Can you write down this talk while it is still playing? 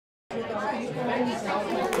So,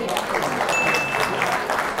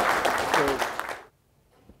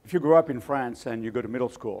 if you grow up in France and you go to middle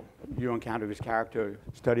school, you encounter this character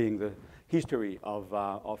studying the history of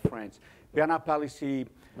France. Bernard Palissy,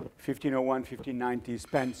 1501, 1590,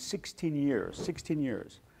 spent 16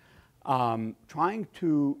 years trying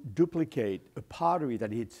to duplicate a pottery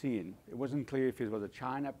that he had seen. It wasn't clear if it was a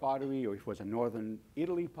China pottery or if it was a northern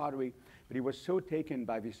Italy pottery, but he was so taken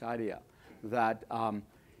by this idea that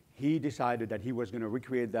he decided that he was going to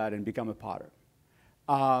recreate that and become a potter.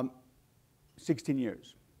 16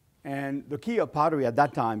 years. And the key of pottery at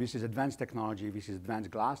that time, this is advanced technology, this is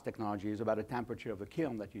advanced glass technology, is about the temperature of the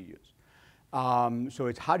kiln that you use. So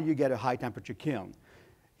it's how do you get a high temperature kiln?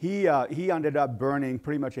 He ended up burning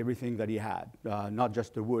pretty much everything that he had, not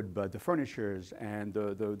just the wood, but the furnitures and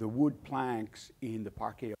the wood planks in the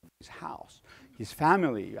parquet of his house. His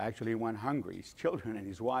family actually went hungry. His children and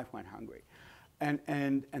his wife went hungry.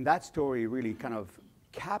 And that story really kind of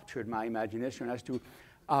captured my imagination as to,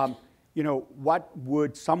 you know, what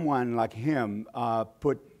would someone like him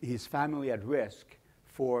put his family at risk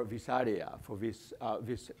for this idea, for this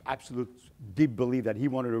absolute deep belief that he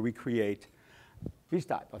wanted to recreate this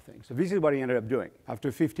type of thing. So this is what he ended up doing.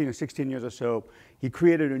 After 15 or 16 years or so, he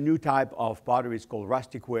created a new type of pottery. It's called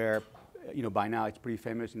rustic ware. You know, by now it's pretty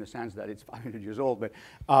famous in the sense that it's 500 years old, but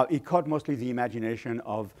it caught mostly the imagination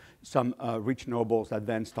of some rich nobles that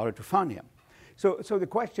then started to fund him. So the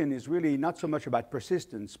question is really not so much about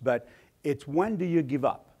persistence, but it's when do you give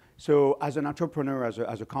up? So as an entrepreneur,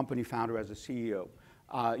 as a company founder, as a CEO,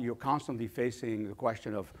 you're constantly facing the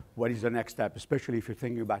question of what is the next step, especially if you're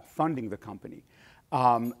thinking about funding the company.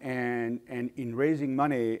 And in raising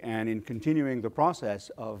money and in continuing the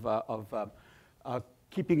process of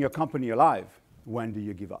keeping your company alive, when do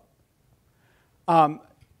you give up?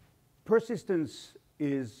 Persistence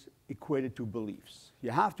is equated to beliefs.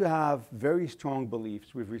 You have to have very strong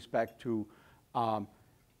beliefs with respect to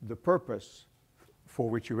the purpose for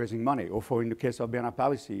which you're raising money, or for, in the case of Bernard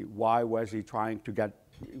Palissy, why was he trying to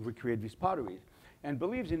recreate these potteries? And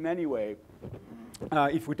beliefs in many ways,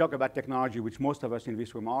 if we talk about technology, which most of us in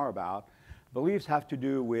this room are about, beliefs have to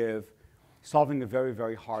do with solving a very,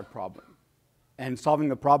 very hard problem. And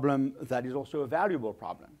solving a problem that is also a valuable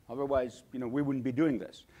problem. Otherwise, you know, we wouldn't be doing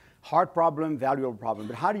this. Hard problem, valuable problem.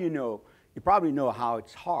 But how do you know? You probably know how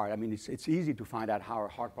it's hard. I mean, it's easy to find out how a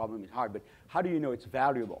hard problem is hard, but how do you know it's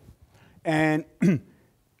valuable? And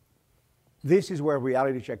this is where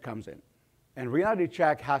reality check comes in. And reality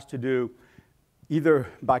check has to do either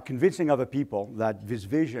by convincing other people that this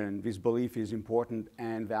vision, this belief is important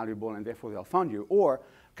and valuable and therefore they'll fund you, or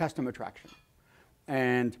customer attraction.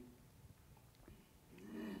 And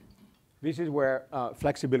this is where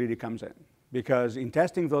flexibility comes in. Because in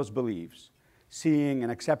testing those beliefs, seeing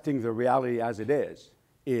and accepting the reality as it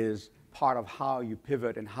is part of how you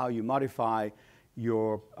pivot and how you modify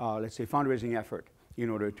your, let's say, fundraising effort in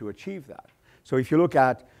order to achieve that. So if you look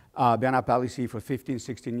at Bernard Palissy for 15,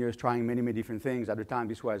 16 years trying many, many different things. At the time,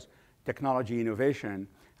 this was technology innovation.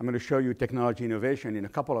 I'm going to show you technology innovation in a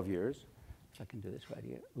couple of years. If I can do this right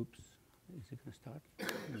here. Oops. Is it going to start?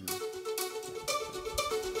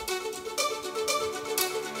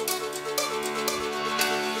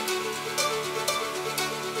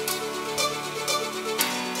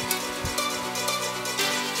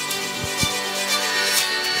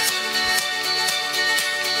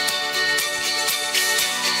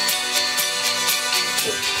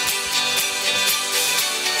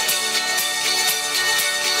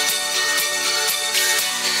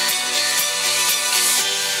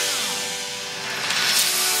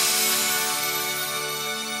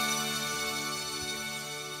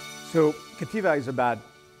 So Kateeva is about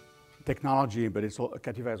technology, but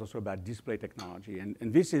Kateeva is also about display technology. And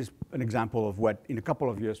this is an example of what, in a couple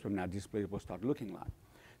of years from now, displays will start looking like.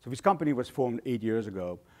 So this company was formed 8 years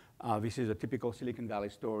ago. This is a typical Silicon Valley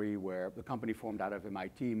story where the company formed out of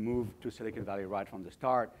MIT, moved to Silicon Valley right from the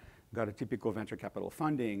start, got a typical venture capital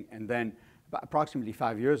funding, and then approximately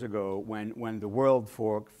 5 years ago, when the world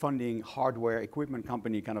for funding hardware equipment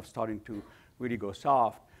company kind of starting to really go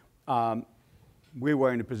soft, we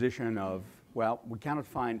were in a position of, well, we cannot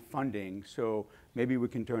find funding, so maybe we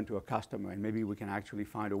can turn to a customer, and maybe we can actually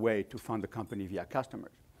find a way to fund the company via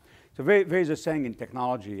customers. So there's a saying in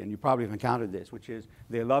technology, and you probably have encountered this, which is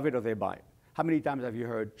they love it or they buy it. How many times have you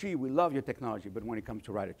heard, gee, we love your technology, but when it comes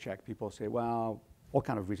to write a check, people say, well, all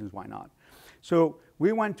kind of reasons why not. So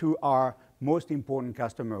we went to our most important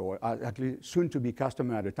customer, or at least soon-to-be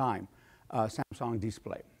customer at the time, Samsung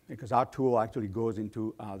Display, because our tool actually goes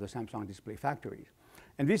into the Samsung Display factories.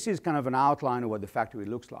 And this is kind of an outline of what the factory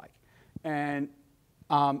looks like. And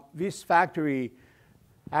this factory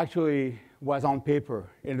actually was on paper.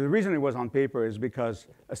 And the reason it was on paper is because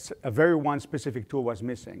a very one specific tool was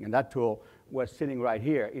missing. And that tool was sitting right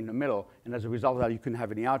here in the middle. And as a result of that, you couldn't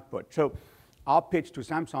have any output. So our pitch to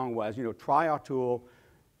Samsung was, try our tool,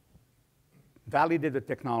 validate the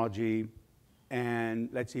technology, and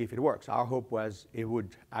let's see if it works. Our hope was it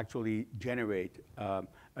would actually generate an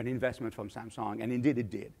investment from Samsung, and indeed it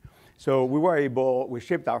did. So we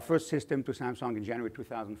shipped our first system to Samsung in January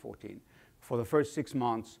 2014. For the first 6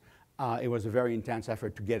 months, it was a very intense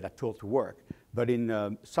effort to get that tool to work. But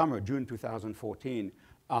in summer, June 2014,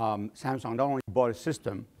 Samsung not only bought a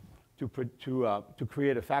system to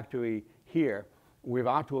create a factory here with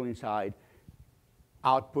our tool inside,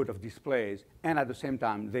 output of displays, and at the same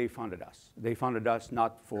time, they funded us. They funded us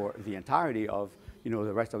not for the entirety of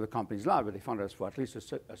the rest of the company's life, but they funded us for at least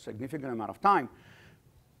a significant amount of time.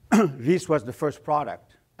 This was the first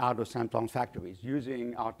product out of Samsung's factories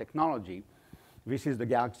using our technology. This is the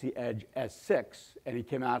Galaxy Edge S6, and it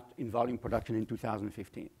came out in volume production in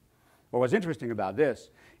 2015. What was interesting about this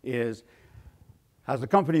is, as the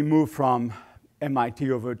company moved from MIT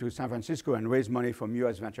over to San Francisco and raised money from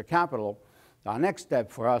US venture capital, our next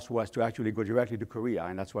step for us was to actually go directly to Korea,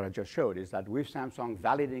 and that's what I just showed, is that with Samsung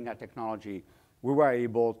validating our technology, we were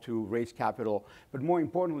able to raise capital, but more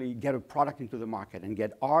importantly, get a product into the market and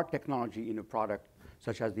get our technology in a product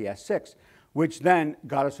such as the S6, which then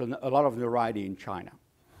got us a lot of notoriety in China.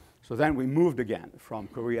 So then we moved again from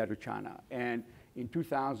Korea to China. And in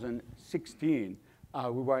 2016, we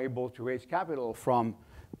were able to raise capital from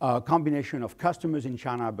a combination of customers in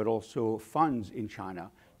China, but also funds in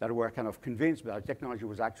China that were kind of convinced that our technology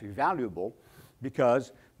was actually valuable,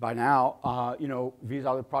 because by now, these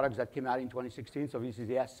are the products that came out in 2016. So this is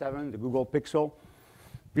the S7, the Google Pixel.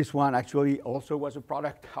 This one actually also was a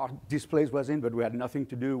product our displays was in, but we had nothing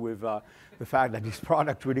to do with the fact that this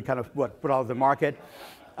product really kind of put out of the market.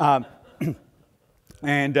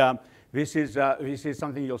 This is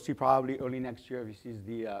something you'll see probably early next year. This is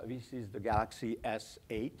the Galaxy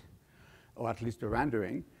S8, or at least the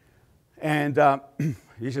rendering. And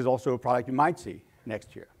this is also a product you might see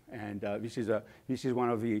next year. And this is one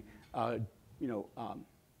of the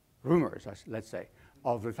rumors, let's say,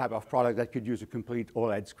 of the type of product that could use a complete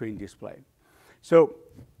OLED screen display. So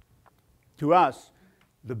to us,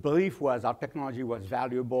 the belief was our technology was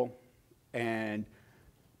valuable, and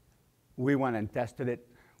we went and tested it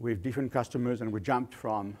with different customers, and we jumped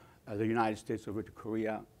from the United States over to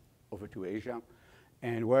Korea, over to Asia,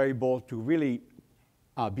 and were able to really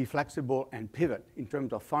be flexible and pivot in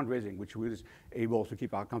terms of fundraising, which was able to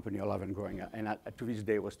keep our company alive and growing. And to this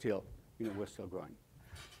day, we're still growing.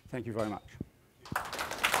 Thank you very much.